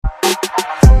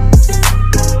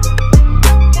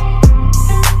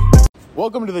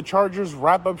Welcome to the Chargers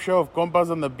wrap-up show of Compas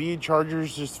on the Beat.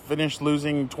 Chargers just finished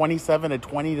losing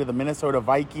 27-20 to the Minnesota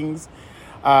Vikings.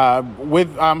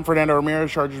 I'm Fernando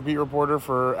Ramirez, Chargers beat reporter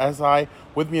for SI.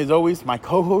 With me, as always, my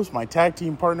co-host, my tag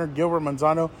team partner, Gilbert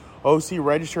Manzano, OC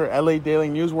Register, LA Daily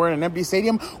News. We're in an empty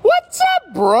stadium. What's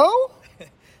up, bro?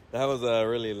 That was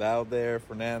really loud there,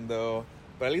 Fernando.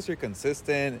 But at least you're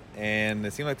consistent, and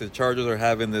it seems like the Chargers are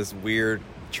having this weird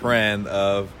trend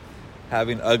of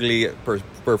having ugly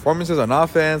performances on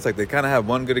offense. Like, they kind of have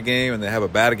one good game and they have a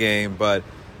bad game. But,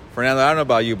 Fernando, I don't know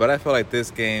about you, but I feel like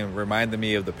this game reminded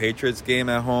me of the Patriots game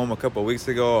at home a couple of weeks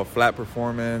ago, a flat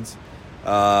performance.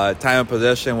 Time of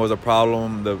possession was a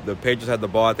problem. The Patriots had the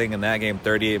ball, I think, in that game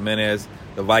 38 minutes.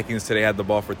 The Vikings today had the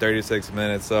ball for 36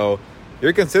 minutes. So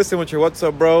you're consistent with your what's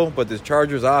up, bro. But this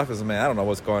Chargers offense, man, I don't know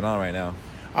what's going on right now.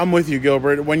 I'm with you,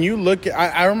 Gilbert. When you look at,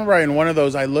 I remember in one of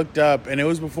those, I looked up, and it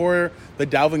was before the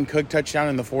Dalvin Cook touchdown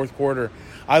in the fourth quarter.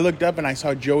 I looked up, and I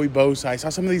saw Joey Bosa. I saw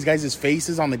some of these guys'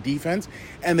 faces on the defense,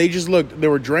 and they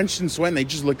were drenched in sweat, and they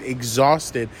just looked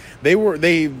exhausted.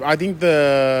 I think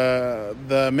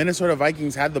the Minnesota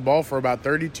Vikings had the ball for about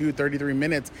 32, 33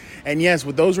 minutes. And yes,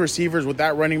 with those receivers, with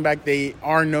that running back, they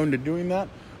are known to doing that.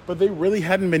 But they really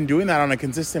hadn't been doing that on a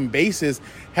consistent basis.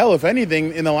 Hell, if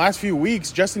anything, in the last few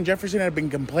weeks, Justin Jefferson had been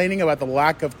complaining about the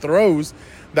lack of throws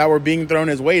that were being thrown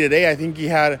his way. Today, I think he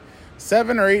had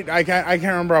 7 or 8, I can't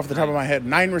remember off the top of my head,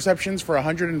 9 receptions for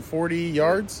 140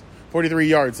 yards, 43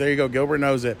 yards. There you go. Gilbert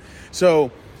knows it.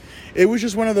 So it was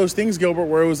just one of those things, Gilbert,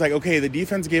 where it was like, okay, the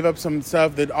defense gave up some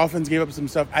stuff, the offense gave up some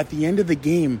stuff. At the end of the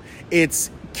game,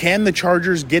 it's, can the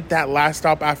Chargers get that last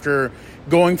stop after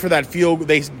going for that field?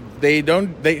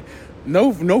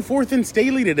 No fourth and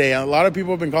Staley today. A lot of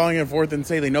people have been calling it fourth and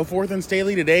Staley. No fourth and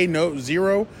Staley today. No,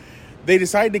 0. They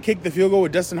decided to kick the field goal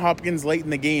with Dustin Hopkins late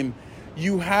in the game.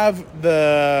 You have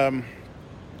the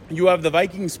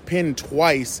Vikings pinned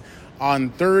twice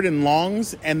on 3rd and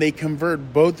longs, and they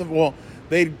convert both of. Well,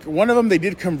 one of them they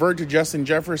did convert to Justin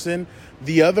Jefferson.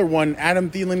 The other one, Adam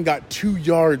Thielen got 2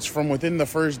 yards from within the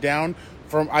first down.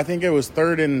 From, I think it was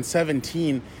 3rd and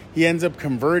 17. He ends up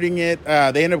converting it.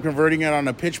 They end up converting it on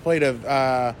a pitch play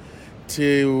to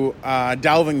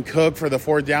Dalvin Cook for the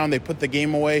 4th down. They put the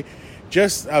game away.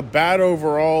 Just a bad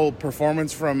overall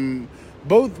performance from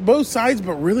both sides,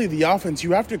 but really the offense.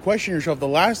 You have to question yourself. The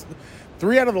last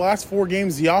 3 out of the last 4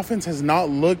 games, the offense has not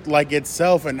looked like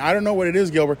itself, and I don't know what it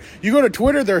is, Gilbert. You go to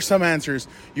Twitter, there are some answers.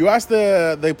 You ask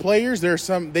the players, there's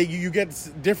some. You get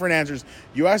different answers.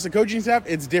 You ask the coaching staff,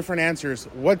 it's different answers.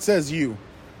 What says you?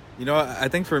 You know, I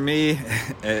think for me,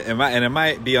 and it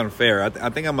might be unfair, I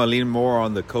think I'm going to lean more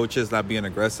on the coaches not being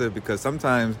aggressive, because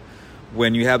sometimes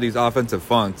when you have these offensive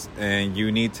funks and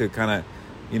you need to kind of,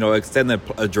 extend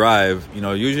a drive,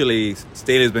 usually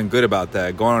Staley's been good about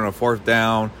that, going on a 4th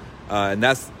down. And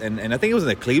I think it was in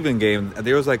the Cleveland game.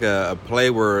 There was like a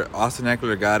play where Austin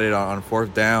Eckler got it on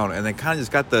 4th down, and they kind of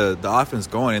just got the offense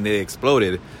going, and they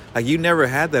exploded. Like, you never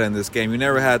had that in this game. You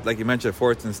never had, like you mentioned,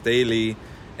 fourth and Staley.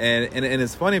 And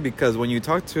it's funny because when you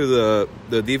talk to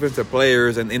the defensive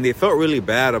players, and they felt really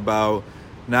bad about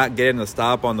not getting a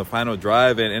stop on the final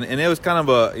drive, and it was kind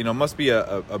of must be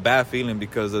a bad feeling,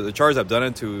 because the Chargers have done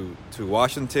it to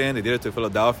Washington. They did it to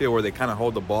Philadelphia, where they kind of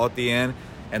hold the ball at the end,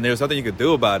 and there's nothing you could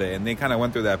do about it. And they kind of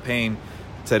went through that pain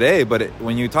today. But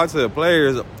when you talk to the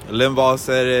players, Linval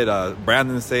said it,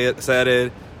 Brandon said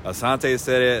it, Asante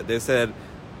said it. They said,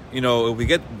 if we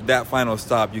get that final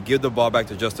stop, you give the ball back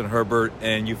to Justin Herbert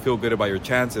and you feel good about your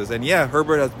chances. And yeah,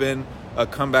 Herbert has been a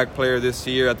comeback player this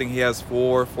year. I think he has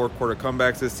 4 fourth-quarter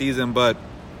comebacks this season. But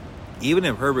even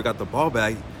if Herbert got the ball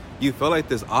back, you feel like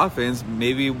this offense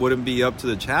maybe wouldn't be up to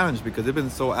the challenge, because they've been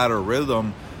so out of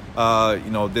rhythm,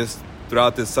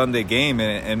 throughout this Sunday game.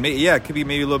 And it could be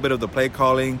maybe a little bit of the play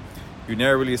calling. You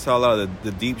never really saw a lot of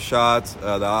the deep shots.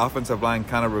 The offensive line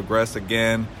kind of regressed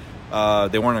again.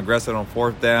 They weren't aggressive on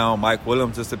 4th down. Mike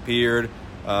Williams disappeared.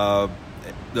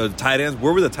 The tight ends,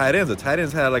 where were the tight ends? The tight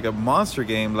ends had like a monster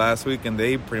game last week, and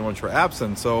they pretty much were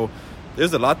absent. So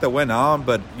there's a lot that went on,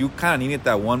 but you kind of needed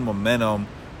that one momentum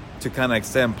to kind of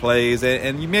extend plays.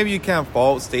 And maybe you can't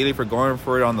fault Staley for going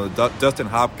for it on the Dustin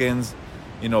Hopkins,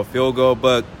 field goal.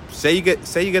 But say you get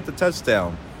the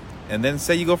touchdown, and then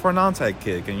say you go for an onside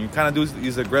kick, and you kind of do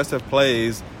these aggressive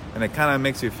plays, and it kind of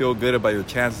makes you feel good about your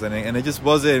chances. And it just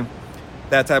wasn't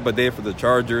that type of day for the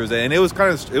Chargers. And it was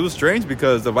strange,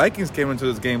 because the Vikings came into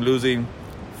this game losing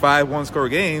 5 one-score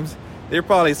games. They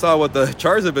probably saw what the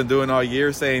Chargers have been doing all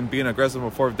year, saying being aggressive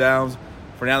on 4th downs.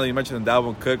 Fernando, you mentioned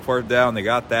Dalvin Cook 4th down. They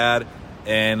got that.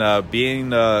 And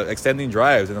extending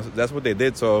drives. And that's what they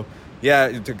did. So, yeah,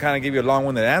 to kind of give you a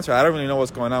long-winded answer, I don't really know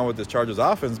what's going on with this Chargers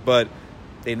offense. But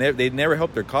they never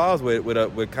help their cause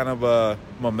with kind of a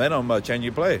momentum change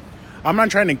you play. I'm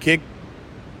not trying to kick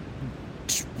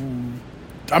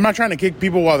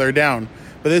people while they're down,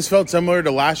 but this felt similar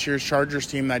to last year's Chargers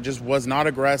team that just was not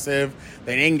aggressive.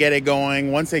 They didn't get it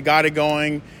going. Once they got it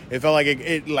going, it felt like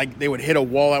it like they would hit a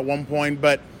wall at one point.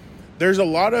 But there's a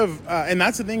lot of, and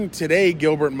that's the thing today,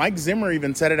 Gilbert. Mike Zimmer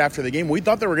even said it after the game. We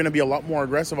thought they were going to be a lot more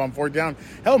aggressive on fourth down.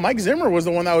 Hell, Mike Zimmer was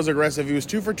the one that was aggressive. He was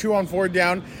 2 for 2 on fourth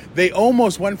down. They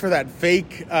almost went for that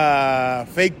fake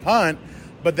punt.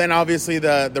 But then obviously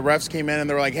the refs came in and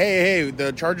they were like, hey,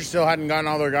 the Chargers still hadn't gotten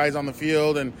all their guys on the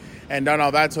field and done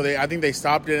all that. So I think they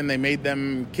stopped it and they made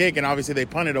them kick, and obviously they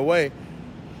punted away.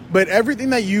 But everything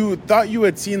that you thought you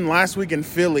had seen last week in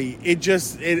Philly,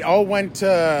 it all went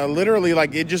to literally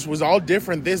like it just was all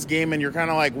different this game, and you're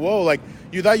kind of like, whoa, like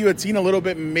you thought you had seen a little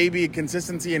bit maybe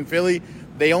consistency in Philly.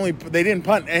 They didn't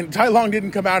punt, and Ty Long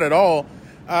didn't come out at all.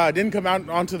 Didn't come out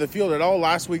onto the field at all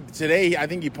last week. Today, I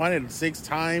think he punted 6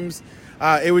 times.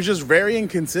 It was just very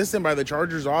inconsistent by the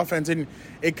Chargers offense, and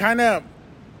it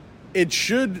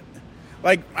should,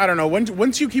 like, I don't know,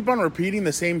 once you keep on repeating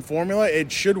the same formula,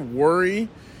 it should worry,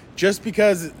 just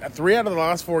because 3 out of the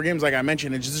last 4 games, like I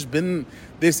mentioned, it's just been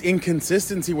this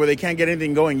inconsistency where they can't get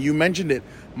anything going. You mentioned it.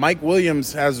 Mike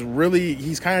Williams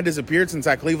he's kind of disappeared since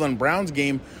that Cleveland Browns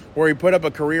game where he put up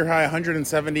a career-high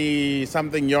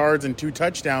 170-something yards and 2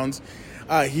 touchdowns.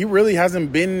 He really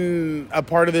hasn't been a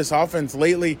part of this offense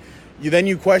lately. Then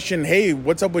you question, hey,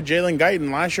 what's up with Jalen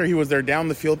Guyton? Last year he was their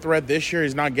down-the-field threat. This year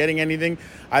he's not getting anything.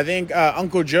 I think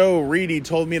Uncle Joe Reedy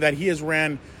told me that he has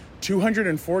ran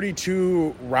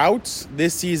 242 routes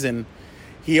this season.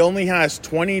 He only has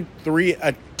 23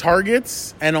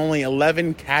 targets and only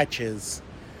 11 catches.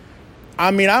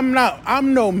 I mean,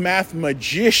 I'm no math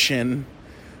magician,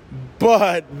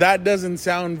 but that doesn't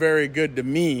sound very good to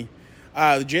me.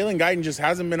 Jalen Guyton just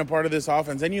hasn't been a part of this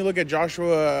offense. Then you look at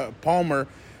Joshua Palmer,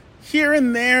 here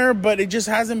and there, but it just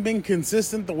hasn't been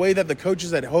consistent the way that the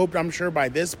coaches had hoped, I'm sure, by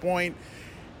this point.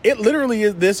 It literally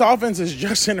is, this offense is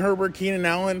Justin Herbert, Keenan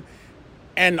Allen,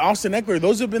 and Austin Eckler.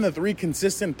 Those have been the 3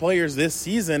 consistent players this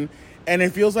season, and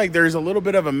it feels like there's a little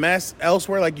bit of a mess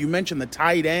elsewhere. Like you mentioned, the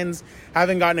tight ends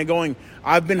haven't gotten it going.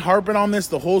 I've been harping on this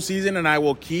the whole season, and I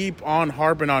will keep on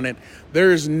harping on it.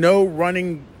 There's no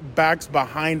running backs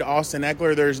behind Austin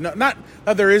Eckler. There's not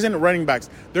that there isn't running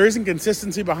backs. There isn't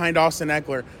consistency behind Austin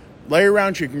Eckler. Larry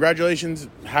Roundtree, congratulations,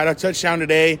 had a touchdown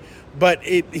today, but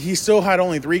he still had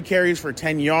only 3 carries for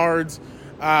 10 yards.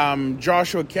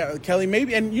 Joshua Kelly,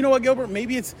 maybe, and you know what, Gilbert,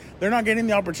 maybe they're not getting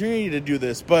the opportunity to do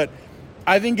this, but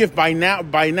I think if by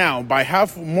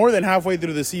more than halfway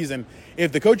through the season,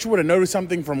 if the coach would have noticed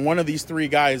something from one of these 3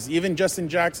 guys, even Justin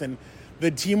Jackson,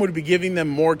 the team would be giving them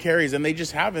more carries, and they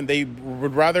just haven't. They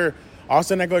would rather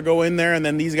Austin Eckler go in there and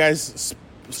then these guys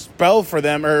spell for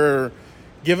them or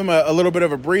give him a little bit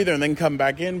of a breather and then come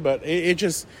back in. But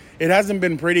it hasn't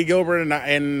been pretty, Gilbert, and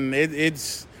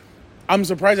I'm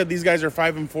surprised that these guys are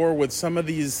 5-4 with some of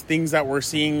these things that we're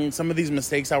seeing, some of these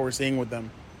mistakes that we're seeing with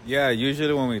them. Yeah,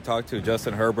 usually when we talk to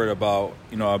Justin Herbert about,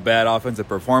 a bad offensive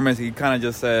performance, he kind of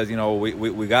just says,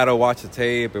 we got to watch the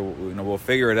tape, and, we'll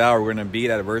figure it out. We're going to beat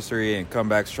adversity and come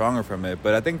back stronger from it.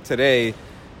 But I think today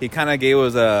he kind of gave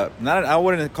us I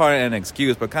wouldn't call it an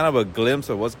excuse, but kind of a glimpse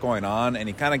of what's going on. And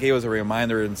he kind of gave us a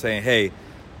reminder and saying, hey,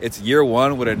 it's year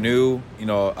one with a new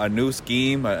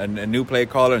scheme, a new play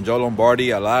caller, and Joe Lombardi,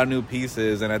 a lot of new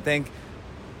pieces. And I think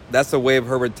that's the way of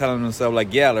Herbert telling himself,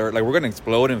 like, yeah, we're going to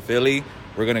explode in Philly.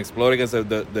 We're going to explode against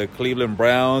the Cleveland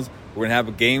Browns. We're going to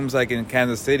have games like in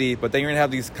Kansas City, but then you're going to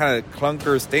have these kind of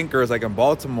clunkers, stinkers like in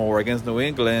Baltimore against New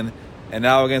England and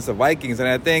now against the Vikings. And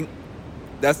I think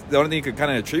that's the only thing you could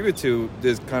kind of attribute to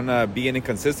this kind of being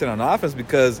inconsistent on offense,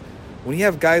 because when you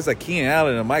have guys like Keenan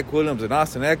Allen and Mike Williams and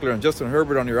Austin Eckler and Justin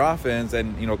Herbert on your offense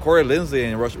and, Corey Linsley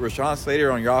and Rashawn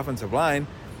Slater on your offensive line,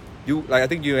 I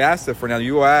think you asked it for now.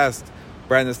 You asked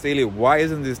Brandon Staley, why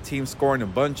isn't this team scoring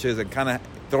in bunches and kind of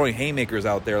throwing haymakers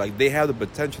out there? Like, they have the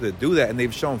potential to do that, and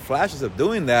they've shown flashes of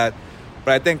doing that.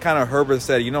 But I think kind of Herbert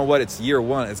said, you know what, it's year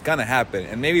one. It's going to happen.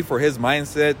 And maybe for his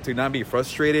mindset to not be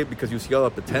frustrated because you see all the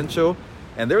potential.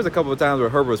 And there was a couple of times where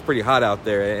Herbert was pretty hot out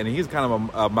there, and he's kind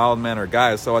of a mild-mannered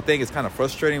guy. So I think it's kind of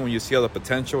frustrating when you see all the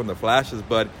potential and the flashes.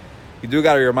 But you do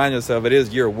got to remind yourself it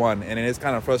is year one, and it is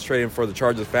kind of frustrating for the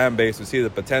Chargers fan base to see the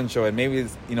potential. And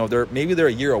maybe they're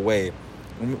a year away.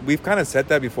 We've kind of said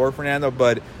that before, Fernando,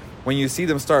 but when you see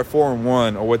them start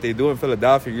 4-1 or what they do in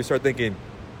Philadelphia, you start thinking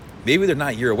maybe they're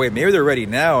not a year away. Maybe they're ready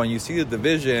now, and you see the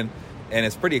division, and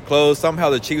it's pretty close. Somehow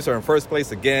the Chiefs are in first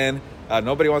place again.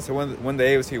 Nobody wants to win the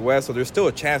AFC West, so there's still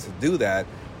a chance to do that.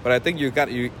 But I think you got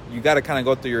to kind of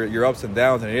go through your ups and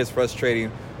downs, and it is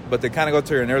frustrating. But to kind of go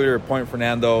to an earlier point,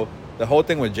 Fernando, the whole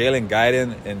thing with Jalen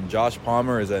Guyton and Josh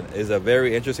Palmer is a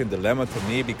very interesting dilemma to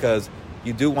me, because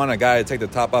you do want a guy to take the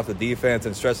top off the defense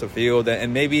and stretch the field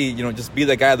and maybe, you know, just be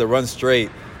the guy that runs straight.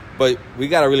 But we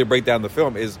got to really break down the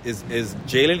film. Is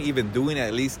Jalen even doing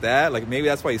at least that? Like, maybe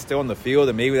that's why he's still on the field,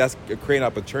 and maybe that's creating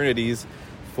opportunities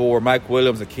for Mike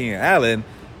Williams and Keenan Allen,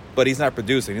 but he's not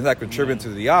producing. He's not contributing to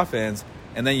the offense.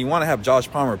 And then you want to have Josh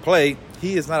Palmer play.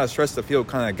 He is not a stretch the field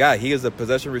kind of guy. He is a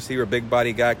possession receiver, big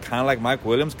body guy, kind of like Mike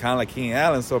Williams, kind of like Keenan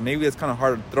Allen. So maybe it's kind of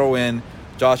hard to throw in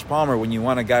Josh Palmer when you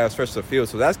want a guy to stretch the field.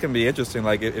 So that's going to be interesting.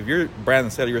 Like, if you're Brandon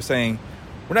Staley, you're saying,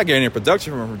 we're not getting any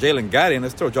production from Jalen Guyton,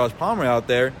 let's throw Josh Palmer out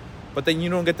there. But then you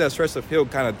don't get that stretch the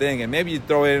field kind of thing. And maybe you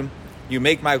throw in, you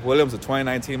make Mike Williams, the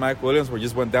 2019 Mike Williams, where he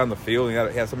just went down the field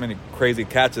and he had so many crazy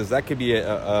catches. That could be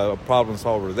a problem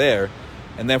solver there.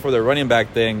 And then for the running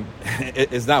back thing,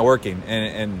 it's not working.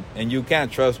 And you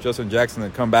can't trust Justin Jackson to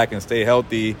come back and stay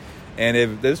healthy. And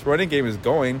if this running game is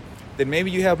going, then maybe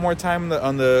you have more time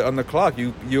on the clock.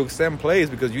 You extend plays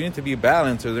because you need to be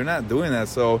balanced, or they're not doing that.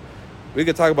 So we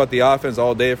could talk about the offense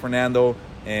all day, Fernando.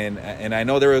 And I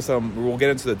know there is we'll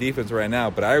get into the defense right now,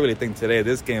 but I really think today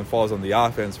this game falls on the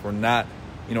offense for not,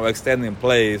 you know, extending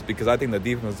plays, because I think the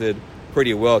defense did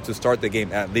pretty well to start the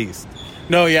game at least.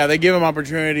 No, yeah, they gave them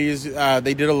opportunities.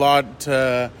 They did a lot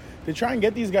to try and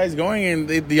get these guys going, and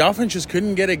the offense just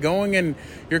couldn't get it going. And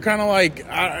you're kind of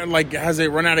like, has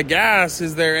it run out of gas?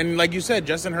 Is there? And like you said,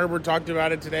 Justin Herbert talked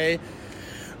about it today.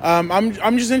 I'm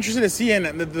just interested to see.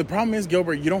 And the problem is,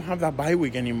 Gilbert, you don't have that bye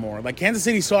week anymore. Like, Kansas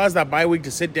City still has that bye week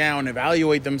to sit down,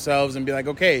 evaluate themselves, and be like,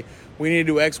 okay, we need to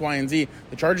do X, Y, and Z.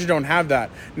 The Chargers don't have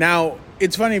that. Now,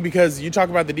 it's funny because you talk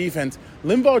about the defense.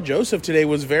 Linval Joseph today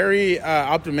was very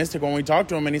optimistic when we talked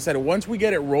to him, and he said, once we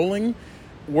get it rolling,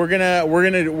 we're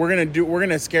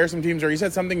gonna scare some teams. Or he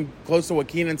said something close to what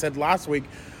Keenan said last week.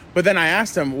 But then I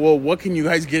asked him, well, what can you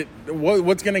guys get?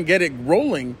 What's gonna get it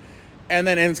rolling? And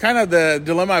it's kind of the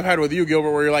dilemma I've had with you,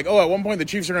 Gilbert, where you're like, oh, at one point the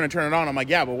Chiefs are going to turn it on. I'm like,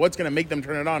 yeah, but what's going to make them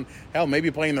turn it on? Hell,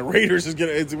 maybe playing the Raiders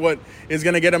is what is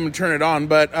going to get them to turn it on.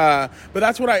 But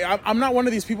that's what I'm not one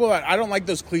of these people that I don't like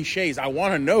those cliches. I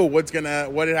want to know what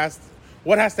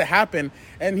has to happen.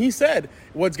 And he said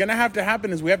what's going to have to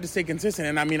happen is we have to stay consistent.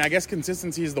 And I mean, I guess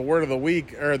consistency is the word of the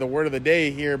week or the word of the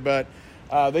day here. But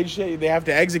they have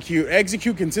to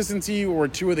execute consistency were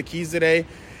two of the keys today.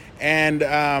 And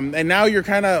now you're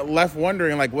kind of left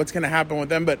wondering, like, what's going to happen with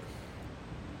them. But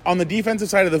on the defensive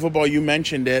side of the football, you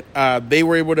mentioned it. They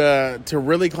were able to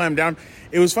really clamp down.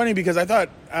 It was funny because I thought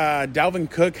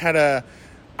Dalvin Cook had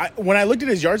when I looked at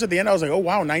his yards at the end, I was like, oh,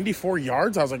 wow, 94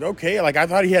 yards. I was like, okay. Like, I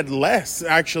thought he had less,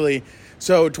 actually.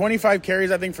 So 25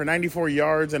 carries, I think, for 94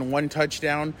 yards and 1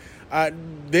 touchdown.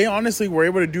 They honestly were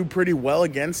able to do pretty well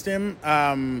against him.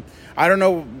 I don't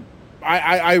know.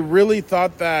 I really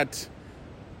thought that,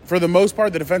 for the most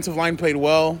part, the defensive line played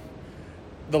well.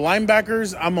 The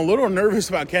linebackers, I'm a little nervous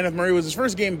about Kenneth Murray. It was his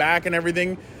first game back and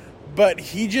everything, but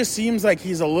he just seems like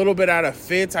he's a little bit out of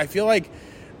fits. I feel like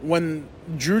when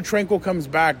Drew Tranquill comes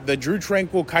back, the Drew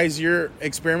Tranquill Kaiser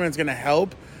experiment is going to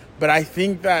help, but I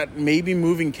think that maybe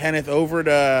moving Kenneth over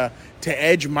to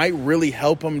edge might really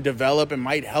help him develop and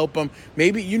might help him.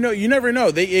 Maybe, you never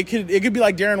know. It could be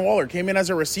like Darren Waller, came in as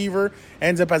a receiver,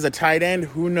 ends up as a tight end.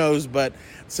 Who knows? But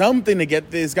something to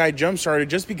get this guy jump started,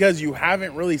 just because you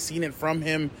haven't really seen it from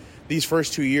him these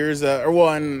first 2 years.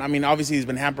 And I mean, obviously he's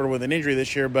been hampered with an injury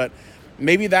this year, but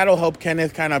maybe that'll help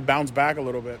Kenneth kind of bounce back a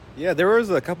little bit. Yeah, there was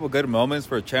a couple of good moments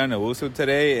for Chan Owusu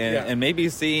today, and maybe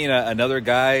seeing another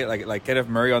guy like Kenneth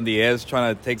Murray on the edge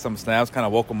trying to take some snaps kind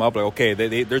of woke him up. Like, okay,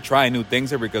 they're trying new things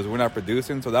here because we're not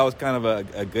producing. So that was kind of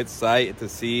a good sight to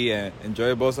see. And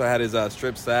Joey Bosa had his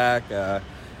strip sack.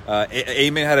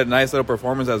 Amen had a nice little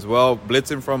performance as well,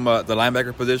 blitzing from the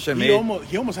linebacker position. He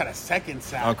almost had a second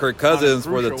sack on Kirk Cousins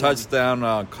for the touchdown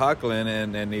on Conklin,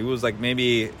 and he was like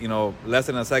maybe less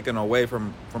than a second away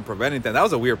from preventing that. That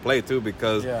was a weird play too,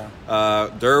 because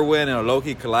Derwin and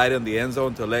Oloki collided in the end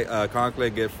zone to let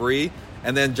Conklin get free.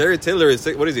 And then Jerry Tiller is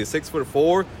 6'4",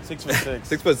 6'6",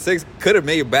 6'6", could have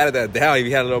maybe batted that down if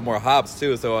he had a little more hops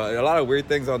too. So a lot of weird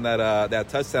things on that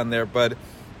touchdown there, but.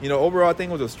 Overall, I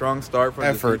think it was a strong start from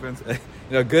the defense.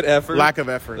 Good effort. Lack of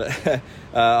effort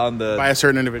by a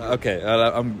certain individual. Okay,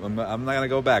 I'm not gonna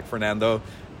go back, Fernando,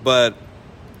 but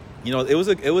it was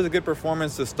a good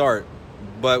performance to start.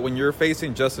 But when you're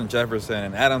facing Justin Jefferson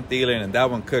and Adam Thielen and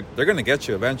Dalvin Cook, they're gonna get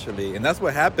you eventually, and that's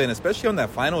what happened, especially on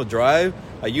that final drive.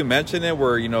 You mentioned it,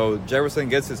 where Jefferson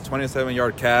gets his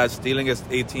 27-yard catch, Thielen gets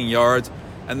 18 yards,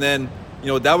 and then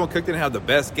Dalvin Cook didn't have the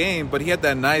best game, but he had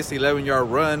that nice 11-yard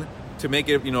run to make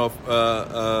it,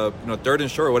 third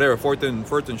and short, or whatever, fourth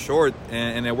and short,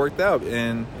 and it worked out.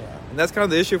 And And that's kind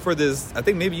of the issue for this. I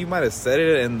think maybe you might have said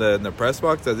it in the press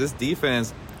box, that this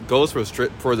defense goes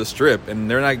for the strip,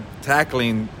 and they're not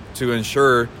tackling to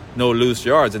ensure no loose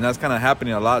yards, and that's kind of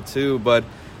happening a lot too. But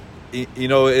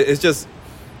it's just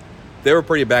they were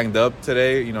pretty banged up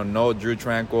today. No Drew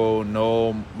Tranquill,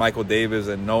 no Michael Davis,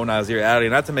 and no Nazir Adderley.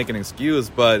 Not to make an excuse,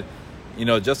 but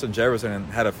Justin Jefferson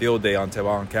had a field day on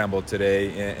Tevaughn Campbell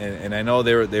today, and I know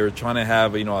they were trying to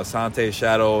have Asante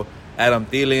shadow Adam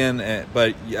Thielen,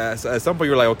 but at some point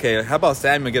you were like, okay, how about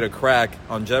Samuel get a crack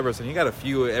on Jefferson? You got a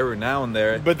few every now and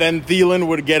there. But then Thielen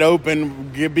would get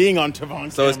open being on Tevaughn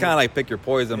Campbell. So it's kind of like pick your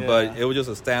poison, but it was just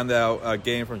a standout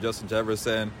game from Justin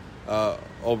Jefferson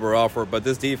overall. But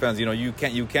this defense, you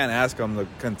can't ask them to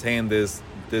contain this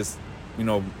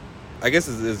I guess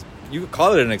is you could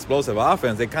call it an explosive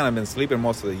offense. They kind of been sleeping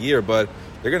most of the year, but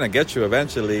they're going to get you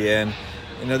eventually. And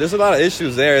there's a lot of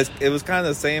issues there. It was kind of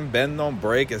the same bend don't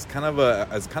break. It's kind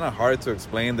of hard to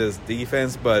explain this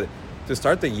defense, but to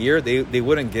start the year, they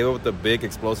wouldn't give up the big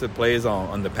explosive plays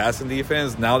on the passing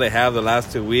defense. Now they have the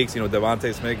last 2 weeks.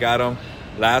 Devontae Smith got them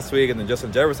last week, and then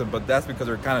Justin Jefferson. But that's because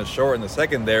they're kind of short in the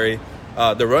secondary.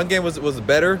 The run game was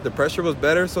better. The pressure was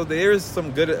better. So there is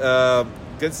some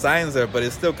good signs there, but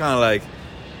it's still kind of like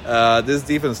this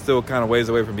defense still kind of ways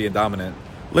away from being dominant.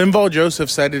 Linval Joseph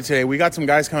said it today. We got some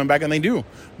guys coming back, and they do.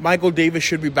 Michael Davis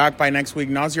should be back by next week.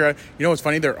 Nazir, what's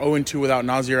funny? They're 0-2 without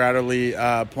Nazir Adderley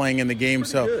playing in the game.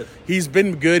 So good. He's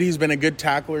been good. He's been a good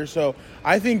tackler. So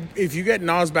I think if you get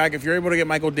Nas back, if you're able to get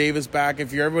Michael Davis back,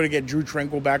 if you're able to get Drew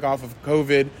Tranquill back off of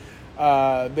COVID,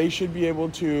 they should be able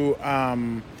to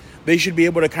kind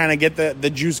of get the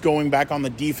juice going back on the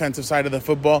defensive side of the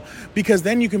football, because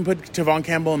then you can put Tevaughn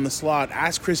Campbell in the slot,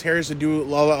 ask Chris Harris to do a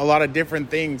lot of different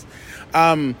things.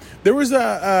 There was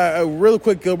a real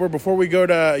quick, Gilbert, before we go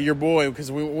to your boy, because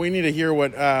we need to hear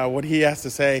what he has to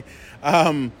say.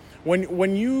 When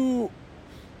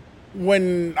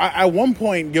at one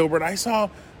point, Gilbert, I saw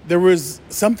there was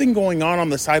something going on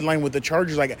the sideline with the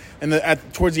Chargers,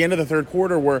 towards the end of the third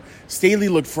quarter, where Staley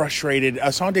looked frustrated.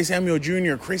 Asante Samuel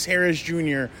Jr., Chris Harris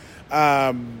Jr.,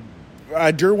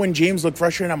 Derwin James looked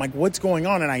frustrated. I'm like, what's going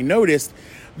on? And I noticed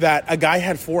that a guy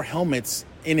had 4 helmets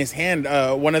in his hand,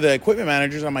 one of the equipment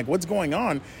managers. I'm like, what's going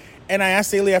on? And I asked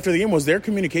Staley after the game, was there a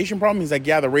communication problem? He's like,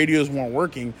 yeah, the radios weren't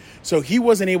working. So he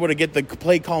wasn't able to get the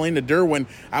play call into Derwin.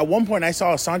 At one point, I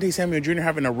saw Asante Samuel Jr.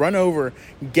 having to run over,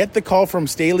 get the call from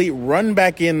Staley, run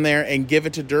back in there, and give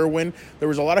it to Derwin. There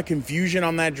was a lot of confusion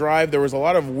on that drive. There was a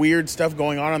lot of weird stuff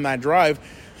going on that drive.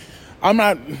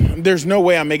 There's no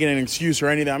way I'm making an excuse or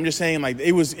anything. I'm just saying, like,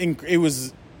 it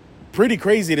was pretty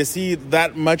crazy to see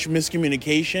that much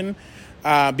miscommunication.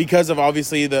 Because of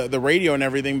obviously the radio and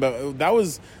everything, but that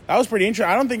was pretty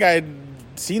interesting. I don't think I had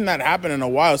seen that happen in a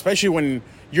while, especially when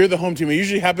you're the home team. It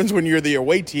usually happens when you're the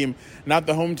away team, not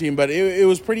the home team. But it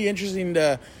was pretty interesting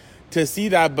to see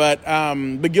that. But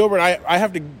Gilbert, I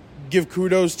have to give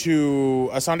kudos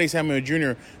to Asante Samuel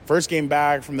Jr. First game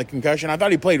back from the concussion. I thought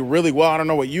he played really well. I don't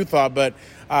know what you thought, but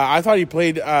I thought he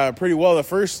played pretty well.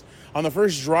 On the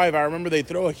first drive, I remember they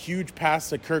throw a huge pass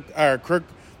to Kirk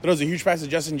throws a huge pass to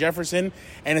Justin Jefferson,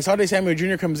 and Asante Samuel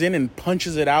Jr. comes in and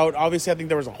punches it out. Obviously, I think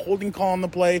there was a holding call on the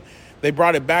play. They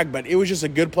brought it back, but it was just a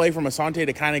good play from Asante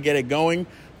to kind of get it going,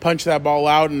 punch that ball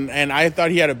out, and I thought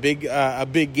he had a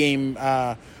big game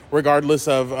regardless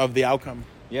of the outcome.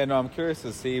 Yeah, no, I'm curious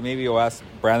to see. Maybe we'll ask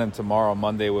Brandon tomorrow,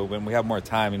 Monday, when we have more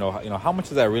time. How much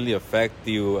does that really affect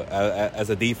you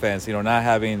as a defense? Not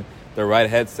having the right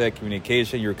headset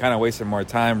communication, you're kind of wasting more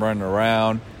time running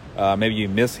around. Maybe you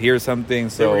mishear something.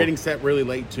 So they were getting set really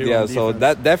late too. Yeah, so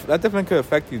that definitely could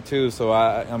affect you too. So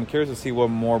I'm curious to see what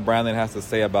more Brandon has to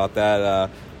say about that.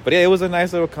 But yeah, it was a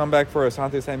nice little comeback for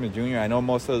Asante Samuel Jr. I know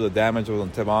most of the damage was on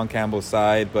Tevaughn Campbell's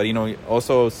side, but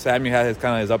also Samuel had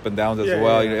his up and downs as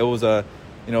well. Yeah. It was a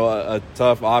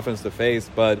tough offense to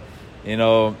face, but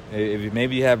if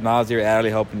maybe you have Nazir Adderley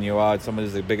helping you out, some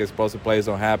of these big explosive plays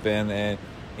don't happen. And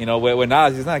with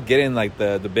Nas, he's not getting like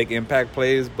the big impact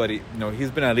plays, but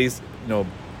he's been at least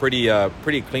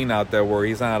pretty clean out there, where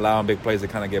he's not allowing big plays to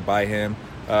kind of get by him.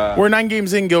 We're 9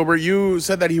 games in, Gilbert. You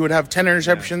said that he would have 10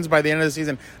 interceptions by the end of the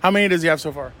season. How many does he have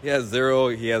so far? He has 0.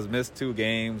 He has missed 2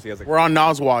 games. We're on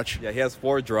Nas watch. Yeah, he has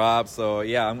 4 drops. So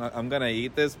yeah, I'm gonna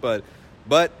eat this, but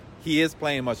he is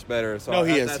playing much better. So no,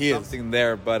 he is. That's he something is.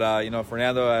 there. But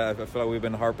Fernando, I feel like we've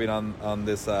been harping on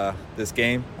this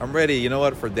game. I'm ready. You know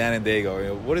what? For Dan and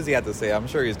Dago, what does he have to say? I'm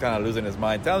sure he's kind of losing his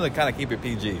mind. Tell him to kind of keep it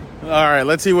PG. All right,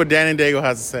 let's see what Dan and Dago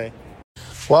has to say.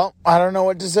 Well, I don't know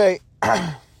what to say.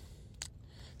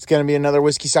 It's gonna be another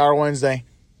Whiskey Sour Wednesday.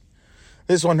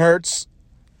 This one hurts.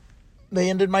 They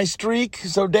ended my streak,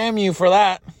 so damn you for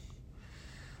that.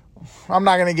 I'm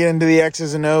not going to get into the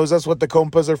X's and O's. That's what the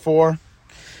compas are for.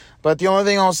 But the only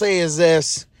thing I'll say is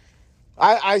this.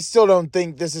 I still don't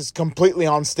think this is completely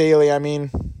on Staley. I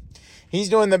mean, he's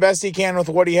doing the best he can with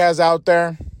what he has out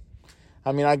there.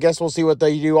 I mean, I guess we'll see what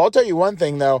they do. I'll tell you one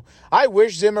thing, though. I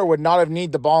wish Zimmer would not have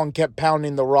kneed the ball and kept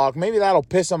pounding the rock. Maybe that'll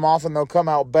piss them off and they'll come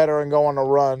out better and go on a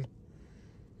run.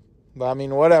 But, I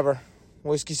mean, whatever.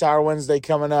 Whiskey Sour Wednesday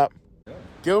coming up.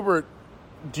 Gilbert,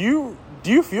 do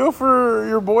you feel for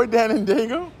your boy Dan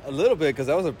Dago? A little bit, because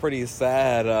that was a pretty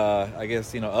sad,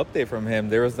 update from him.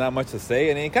 There was not much to say,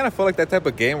 and it kind of felt like that type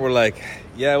of game where, like,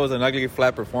 yeah, it was an ugly,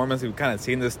 flat performance. We've kind of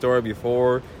seen this story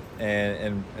before,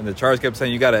 and the Chargers kept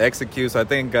saying you got to execute. So I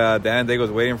think Dan Dago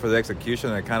was waiting for the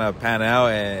execution to kind of pan out,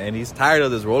 and he's tired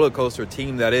of this roller coaster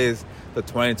team that is the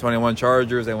 2021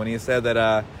 Chargers. And when he said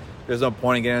that there's no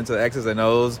point in getting into the X's and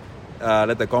O's,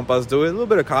 let the compas do it. A little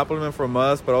bit of compliment from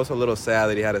us, but also a little sad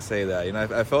that he had to say that. You know,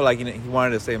 I felt like he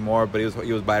wanted to say more, but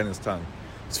he was biting his tongue.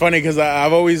 It's funny because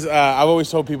I've always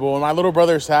told people when my little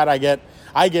brother's sad, I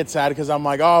get sad because I'm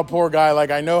like, oh, poor guy. Like,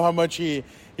 I know how much he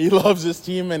loves his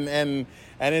team and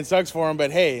it sucks for him.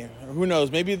 But hey, who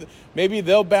knows? Maybe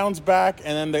they'll bounce back,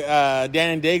 and then Dan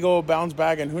and Dago will bounce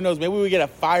back, and who knows? Maybe we get a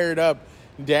fired up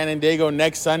Dan and Dago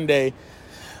next Sunday.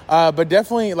 But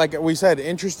definitely, like we said,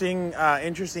 interesting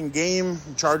game.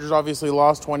 Chargers obviously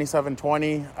lost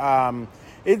 27-20.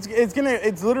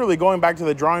 It's literally going back to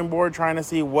the drawing board, trying to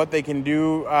see what they can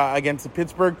do against the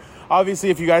Pittsburgh. Obviously,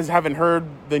 if you guys haven't heard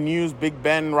the news, Big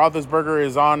Ben Roethlisberger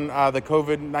is on the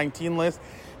COVID-19 list.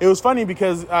 It was funny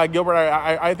because Gilbert,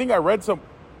 I think I read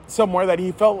somewhere that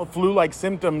he felt flu-like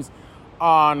symptoms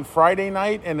on Friday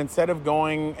night, and instead of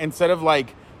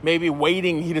maybe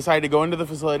waiting, he decided to go into the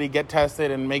facility, get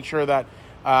tested, and make sure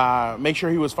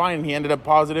he was fine. And he ended up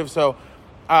positive, so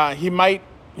he might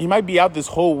be out this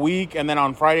whole week. And then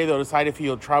on Friday, they'll decide if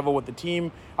he'll travel with the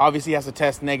team. Obviously, he has to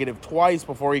test negative twice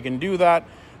before he can do that.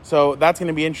 So that's going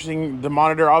to be interesting to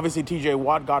monitor. Obviously, T.J.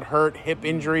 Watt got hurt, hip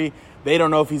injury. They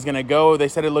don't know if he's going to go. They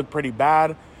said it looked pretty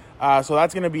bad. So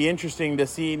that's going to be interesting to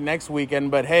see next weekend.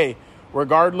 But hey,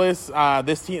 regardless,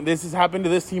 this has happened to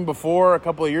this team before. A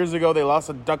couple of years ago, they lost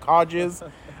to Duck Hodges.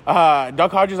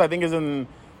 Duck Hodges, I think, is in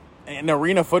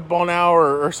arena football now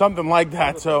or something like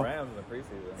that. So,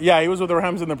 yeah, he was with the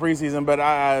Rams in the preseason.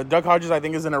 But Duck Hodges, I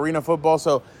think, is in arena football.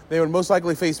 So they would most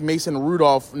likely face Mason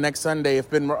Rudolph next Sunday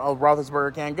if Ben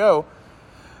Roethlisberger can't go.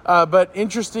 But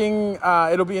interesting.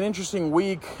 It'll be an interesting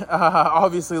week.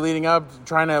 Obviously, leading up,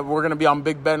 we're going to be on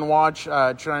Big Ben watch,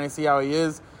 trying to see how he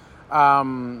is.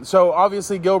 So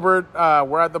obviously, Gilbert,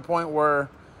 we're at the point where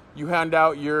you hand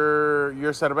out your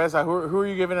cerveza. Who are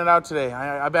you giving it out today?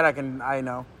 I bet I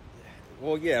know.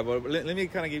 Well, yeah, but let me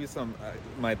kind of give you some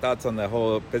my thoughts on the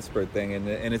whole Pittsburgh thing,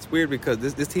 and it's weird because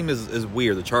this team is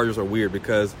weird. The Chargers are weird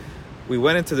because we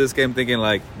went into this game thinking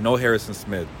like no Harrison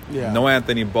Smith, no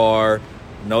Anthony Barr,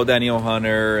 no Daniel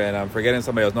Hunter, and I'm forgetting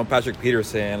somebody else, no Patrick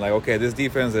Peterson. Like, okay, this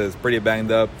defense is pretty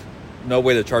banged up. No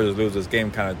way the Chargers lose this game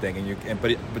kind of thing.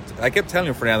 But I kept telling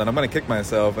you, Fernando, and I'm going to kick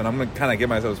myself, and I'm going to kind of give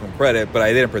myself some credit, but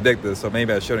I didn't predict this, so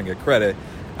maybe I shouldn't get credit.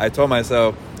 I told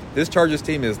myself, this Chargers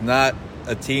team is not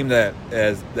a team that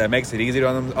makes it easy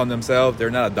on themselves.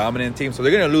 They're not a dominant team, so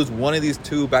they're going to lose one of these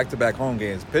two back-to-back home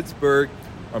games, Pittsburgh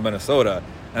or Minnesota.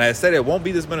 And I said it won't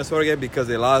be this Minnesota game because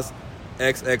they lost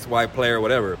XY player,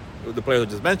 whatever, the players I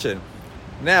just mentioned.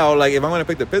 Now, like, if I'm going to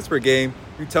pick the Pittsburgh game,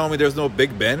 you're telling me there's no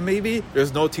Big Ben, maybe?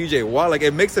 There's no T.J. Watt? Like,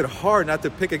 it makes it hard not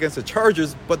to pick against the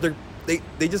Chargers, but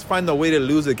they just find a way to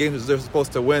lose the games they're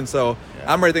supposed to win. So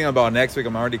I'm already thinking about next week.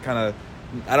 I'm already kind of,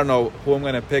 I don't know who I'm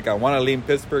going to pick. I want to lean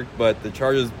Pittsburgh, but the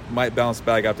Chargers might bounce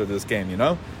back after this game, you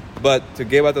know? But to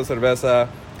give out the cerveza,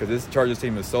 because this Chargers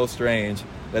team is so strange,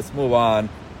 let's move on.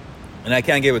 And I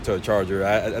can't give it to a Charger.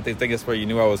 I think it's where you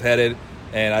knew I was headed.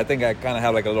 And I think I kind of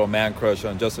have like a little man crush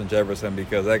on Justin Jefferson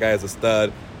because that guy is a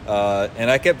stud. And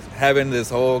I kept having this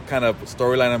whole kind of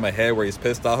storyline in my head where he's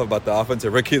pissed off about the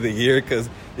Offensive Rookie of the Year because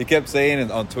he kept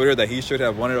saying on Twitter that he should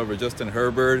have won it over Justin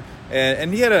Herbert.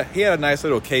 And he had a nice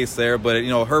little case there, but, you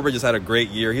know, Herbert just had a great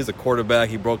year. He's a quarterback.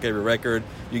 He broke every record.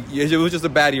 It was just a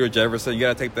bad year, Jefferson. You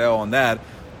got to take the L on that.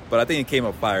 But I think he came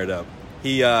up fired up.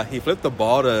 He flipped the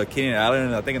ball to Keenan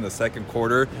Allen, I think, in the second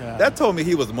quarter. Yeah. That told me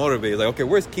he was motivated. Like, okay,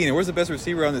 where's Keenan? Where's the best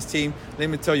receiver on this team? Let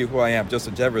me tell you who I am,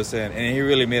 Justin Jefferson. And he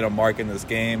really made a mark in this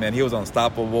game, and he was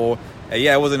unstoppable. And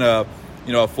yeah, it wasn't a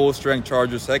full-strength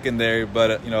Charger secondary,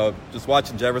 but, just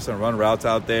watching Jefferson run routes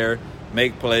out there,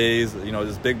 make plays,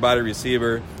 this big-body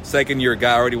receiver, second-year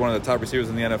guy, already one of the top receivers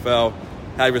in the NFL,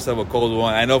 have yourself a cold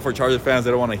one. I know for Charger fans,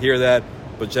 they don't want to hear that,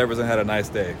 but Jefferson had a nice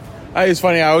day. It's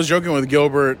funny. I was joking with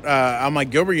Gilbert. I'm like,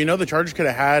 Gilbert, you know the Chargers could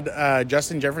have had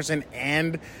Justin Jefferson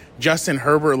and Justin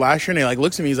Herbert last year. And he like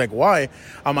looks at me. He's like, why?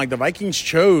 I'm like, the Vikings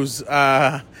chose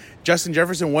Justin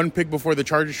Jefferson one pick before the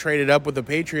Chargers traded up with the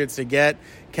Patriots to get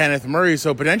Kenneth Murray.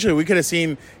 So potentially we could have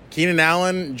seen Keenan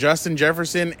Allen, Justin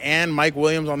Jefferson, and Mike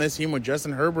Williams on this team with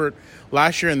Justin Herbert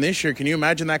last year and this year. Can you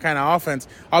imagine that kind of offense?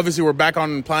 Obviously, we're back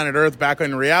on planet Earth, back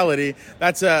in reality.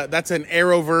 That's an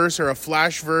Arrowverse or a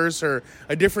Flashverse or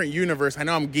a different universe. I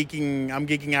know I'm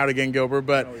geeking out again, Gilbert,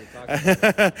 but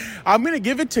I'm going to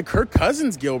give it to Kirk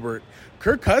Cousins, Gilbert.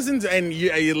 Kirk Cousins, and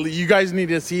you guys need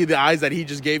to see the eyes that he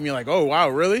just gave me like, oh, wow,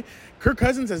 really? Kirk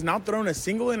Cousins has not thrown a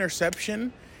single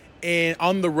interception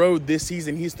on the road this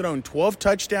season. He's thrown 12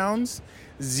 touchdowns,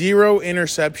 0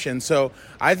 interceptions. So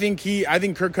I think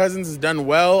Kirk Cousins has done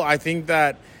well. I think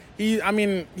that he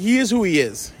is who he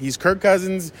is. He's Kirk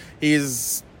Cousins.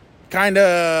 He's kind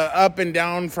of up and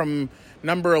down from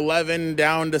number 11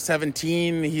 down to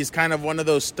 17. He's kind of one of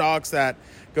those stocks that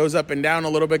goes up and down a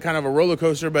little bit, kind of a roller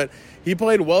coaster, but he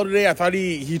played well today. I thought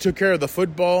he took care of the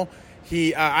football.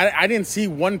 I didn't see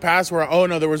one pass where,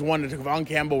 there was one to Von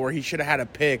Campbell where he should have had a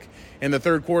pick in the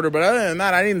third quarter. But other than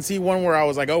that, I didn't see one where I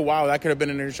was like, oh, wow, that could have been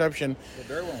an interception.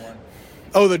 The Derwin one.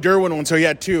 Oh, the Derwin one. So,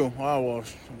 yeah, 2. Oh, well,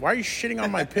 why are you shitting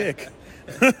on my pick?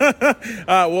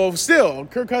 Well, still,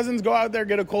 Kirk Cousins, go out there,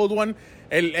 get a cold one.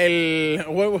 What's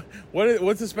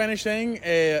the Spanish saying?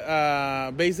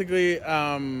 Basically,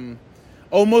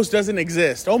 almost doesn't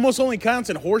exist. Almost only counts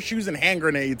in horseshoes and hand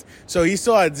grenades. So he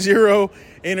still had 0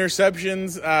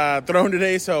 interceptions thrown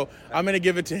today. So I'm going to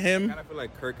give it to him. I kind of feel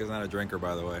like Kirk is not a drinker,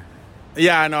 by the way.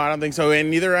 Yeah, no, I don't think so. And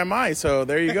neither am I. So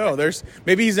there you go.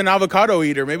 Maybe he's an avocado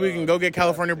eater. Maybe we can go get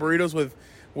California burritos with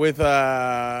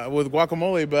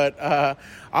guacamole. But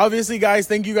obviously, guys,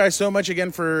 thank you guys so much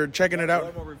again for checking it out.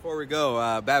 One more before we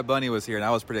go, Bad Bunny was here, and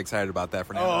I was pretty excited about that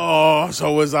for now. Oh,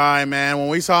 so was I, man. When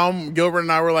we saw him, Gilbert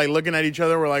and I were like looking at each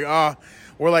other. We're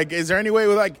like, is there any way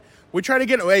we try to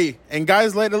get away? And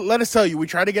guys, let us tell you, we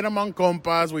try to get him on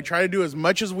compas. We try to do as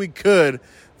much as we could.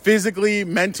 Physically,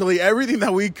 mentally, everything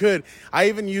that we could. I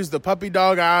even used the puppy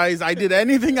dog eyes. I did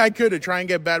anything I could to try and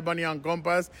get Bad Bunny on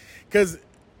compas. Because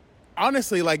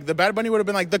honestly, like, the Bad Bunny would have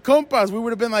been like, the compas. We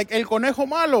would have been like, el conejo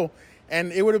malo.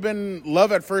 And it would have been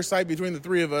love at first sight between the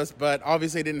three of us. But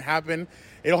obviously it didn't happen.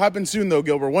 It'll happen soon, though,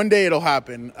 Gilbert. One day it'll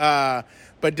happen.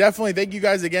 But definitely thank you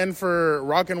guys again for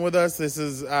rocking with us. This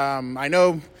is, I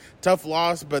know, tough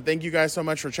loss, but thank you guys so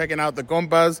much for checking out the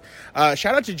compas.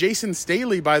 Shout out to Jason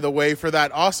Staley, by the way, for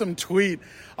that awesome tweet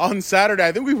on Saturday.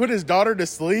 I think we put his daughter to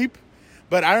sleep,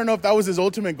 but I don't know if that was his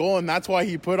ultimate goal, and that's why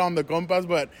he put on the compas.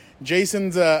 But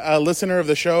Jason's a listener of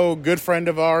the show, good friend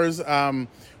of ours.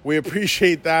 We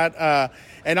appreciate that.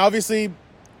 And obviously,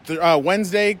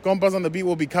 Wednesday, Compas on the Beat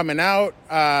will be coming out.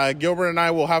 Gilbert and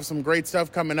I will have some great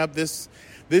stuff coming up this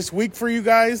week for you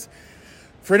guys.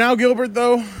 For now, Gilbert,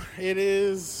 though, it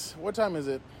is... What time is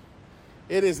it?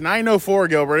 It is 9:04,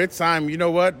 Gilbert. It's time. You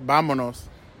know what? Vámonos.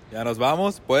 Ya nos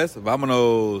vamos, pues,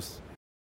 vámonos.